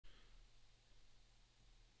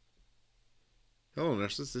Hello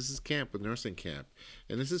nurses, this is Camp with Nursing Camp,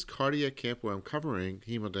 and this is Cardiac Camp where I'm covering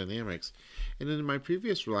hemodynamics. And in my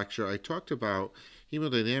previous lecture I talked about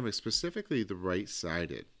hemodynamics, specifically the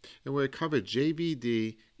right-sided, and where I covered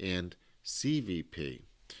JVD and CVP,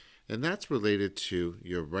 and that's related to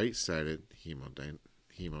your right-sided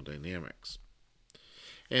hemodynamics.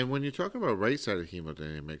 And when you're talking about right-sided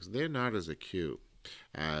hemodynamics, they're not as acute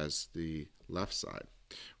as the left side,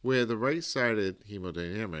 where the right-sided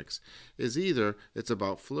hemodynamics is either it's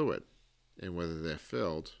about fluid and whether they're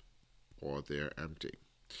filled or they're empty.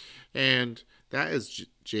 And that is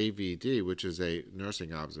JVD, which is a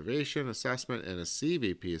nursing observation assessment, and a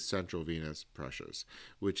CVP is central venous pressures,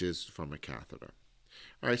 which is from a catheter.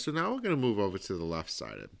 All right, so now we're going to move over to the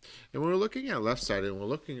left-sided. And when we're looking at left-sided,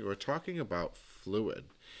 we're talking about fluid.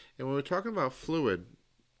 And when we're talking about fluid,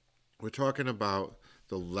 we're talking about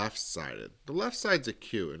the left-sided. The left side's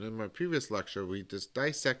acute, and in my previous lecture we just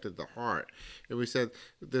dissected the heart, and we said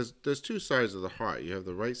there's two sides of the heart. You have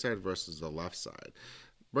the right side versus the left side.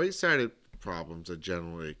 Right-sided problems are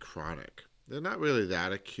generally chronic. They're not really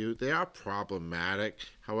that acute. They are problematic.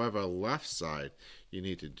 However, left side, you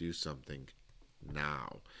need to do something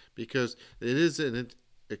now, because it is an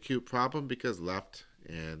acute problem because left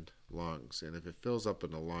and lungs, and if it fills up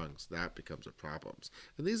in the lungs, that becomes a problem.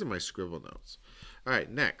 And these are my scribble notes. All right,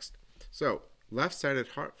 next. So left-sided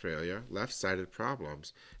heart failure, left-sided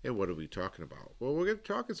problems, and what are we talking about? Well, we're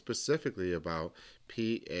talking specifically about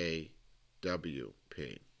PAWP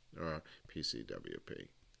or PCWP.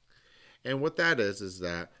 And what that is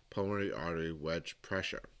that pulmonary artery wedge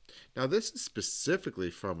pressure. Now this is specifically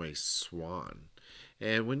from a swan.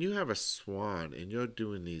 And when you have a swan and you're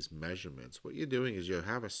doing these measurements, what you're doing is you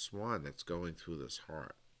have a swan that's going through this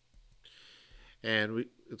heart. And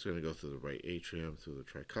it's going to go through the right atrium, through the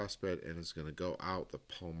tricuspid, and it's going to go out the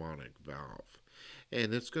pulmonic valve.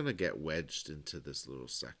 And it's going to get wedged into this little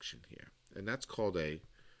section here. And that's called a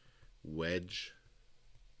wedge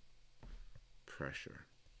pressure.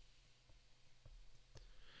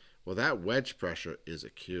 Well, that wedge pressure is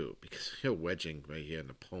acute because you're wedging right here in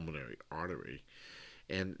the pulmonary artery.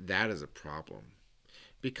 And that is a problem.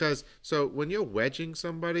 Because, so when you're wedging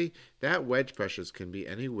somebody, that wedge pressures can be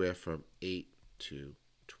anywhere from 8 to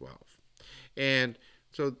 12. And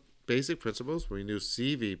so basic principles, we knew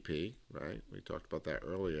CVP, right? We talked about that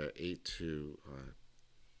earlier,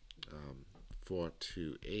 4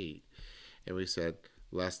 to 8. And we said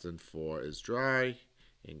less than 4 is dry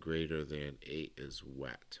and greater than 8 is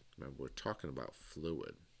wet. Remember, we're talking about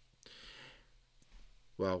fluid.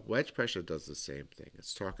 Well, wedge pressure does the same thing.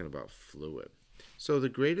 It's talking about fluid. So the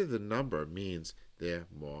greater the number means they're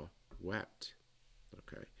more wet.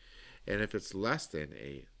 Okay. And if it's less than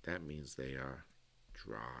 8, that means they are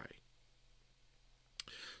dry.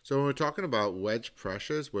 So when we're talking about wedge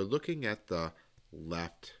pressures, we're looking at the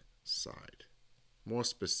left side. More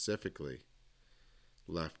specifically,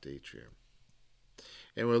 left atrium.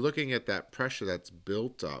 And we're looking at that pressure that's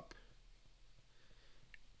built up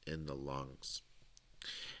in the lungs.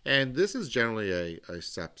 And this is generally a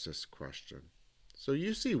sepsis question. So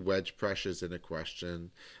you see wedge pressures in a question,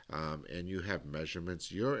 and you have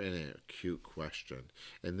measurements. You're in an acute question,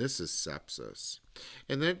 and this is sepsis.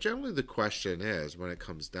 And then generally the question is, when it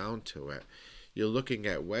comes down to it, you're looking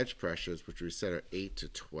at wedge pressures, which we said are 8 to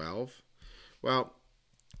 12. Well,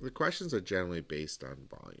 the questions are generally based on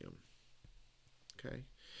volume. Okay,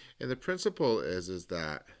 and the principle is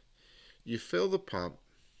that you fill the pump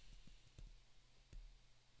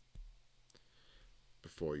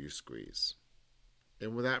before you squeeze.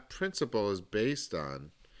 And that principle is based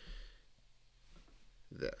on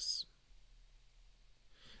this.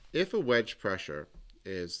 If a wedge pressure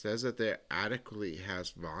says that there adequately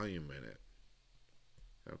has volume in it,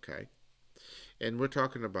 okay, and we're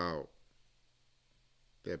talking about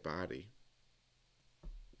their body,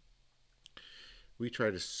 we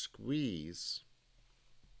try to squeeze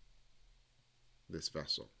this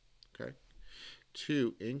vessel, okay,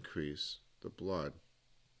 to increase the blood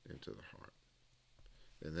into the heart.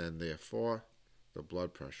 And then therefore the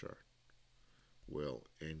blood pressure will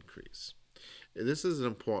increase. This is an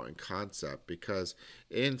important concept because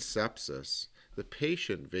in sepsis the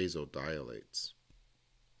patient vasodilates.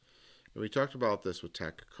 And we talked about this with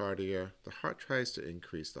tachycardia. The heart tries to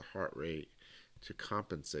increase the heart rate to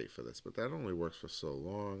compensate for this, but that only works for so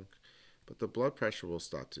long. But the blood pressure will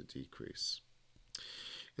start to decrease.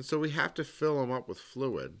 And so we have to fill them up with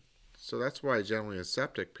fluid. So that's why generally in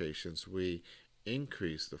septic patients we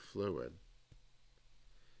increase the fluid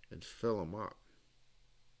and fill them up.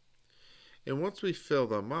 And once we fill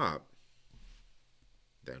them up,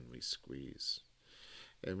 then we squeeze.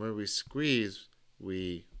 And when we squeeze,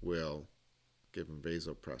 we will given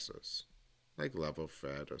vasopressors, like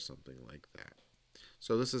level-fed or something like that.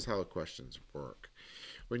 So this is how the questions work.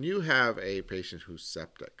 When you have a patient who's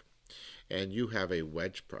septic and you have a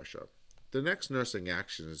wedge pressure, the next nursing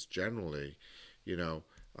action is generally,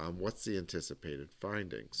 what's the anticipated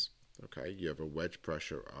findings? Okay, you have a wedge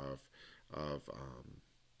pressure of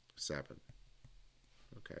 7.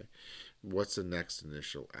 Okay, what's the next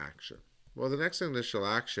initial action? Well, the next initial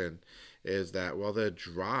action is that while they're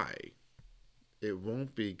dry, it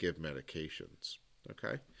won't be give medications.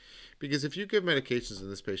 Okay, because if you give medications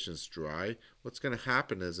and this patient's dry, what's going to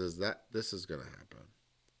happen is that this is going to happen.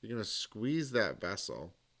 You're going to squeeze that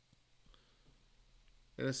vessel,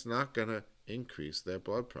 and it's not going to increase their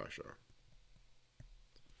blood pressure.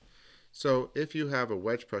 So if you have a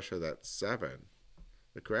wedge pressure that's 7,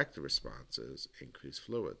 the correct response is increase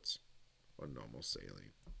fluids or normal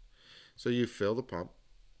saline. So you fill the pump,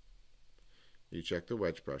 you check the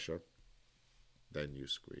wedge pressure, then you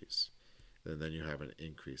squeeze. And then you have an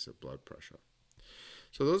increase of blood pressure.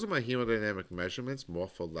 So those are my hemodynamic measurements, more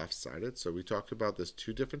for left-sided. So we talked about there's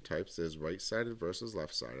 2 different types. There's right-sided versus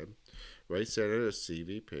left-sided. Right-sided is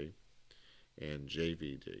CVP and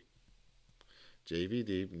JVD.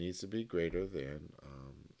 JVD needs to be greater than,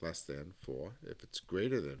 less than 4. If it's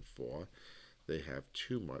greater than 4, they have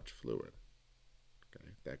too much fluid. Okay?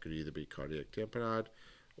 That could either be cardiac tamponade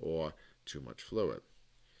or too much fluid.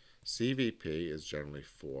 CVP is generally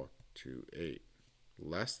 4 to 8.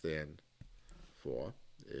 Less than 4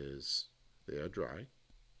 is they are dry.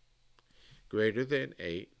 Greater than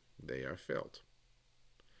 8, they are filled,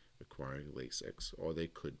 requiring Lasix, or they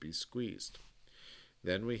could be squeezed.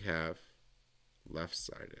 Then we have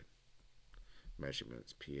left-sided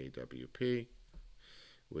measurements, PAWP,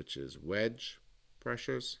 which is wedge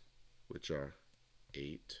pressures, which are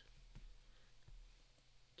 8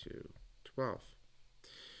 to 12.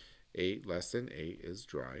 8 less than 8 is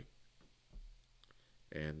dry,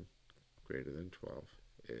 and greater than 12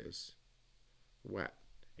 is wet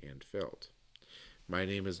and filled. My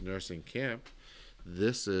name is Nursing Kamp.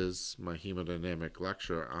 This is my hemodynamic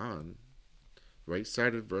lecture on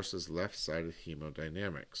right-sided versus left-sided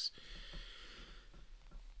hemodynamics.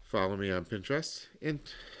 Follow me on Pinterest and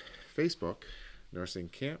Facebook, Nursing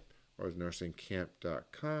Kamp or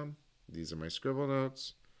nursingkamp.com. These are my scribble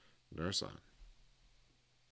notes. Nurse on.